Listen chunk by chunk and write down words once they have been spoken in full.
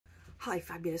Hi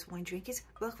fabulous wine drinkers,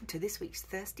 welcome to this week's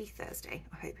Thirsty Thursday.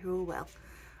 I hope you're all well.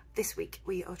 This week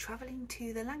we are travelling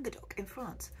to the Languedoc in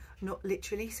France. Not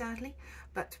literally sadly,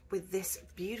 but with this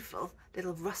beautiful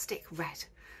little rustic red.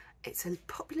 It's a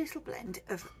popular little blend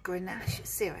of Grenache,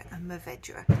 Syrah and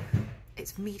Mourvedre.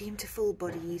 It's medium to full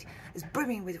bodied, it's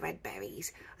brimming with red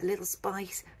berries, a little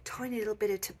spice, tiny little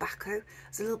bit of tobacco,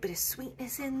 there's a little bit of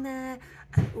sweetness in there,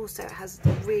 and also it has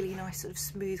really nice sort of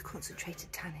smooth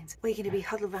concentrated tannins. We're going to be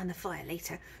huddled around the fire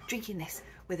later, drinking this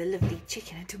with a lovely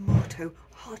chicken and tomato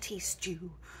hearty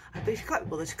stew. But if you can't be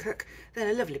bothered to cook,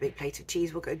 then a lovely big plate of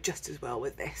cheese will go just as well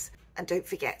with this. And don't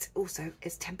forget, also,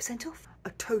 it's 10% off. A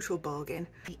total bargain,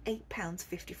 the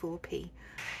 £8.54p.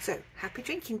 So, happy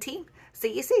drinking team.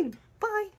 See you soon.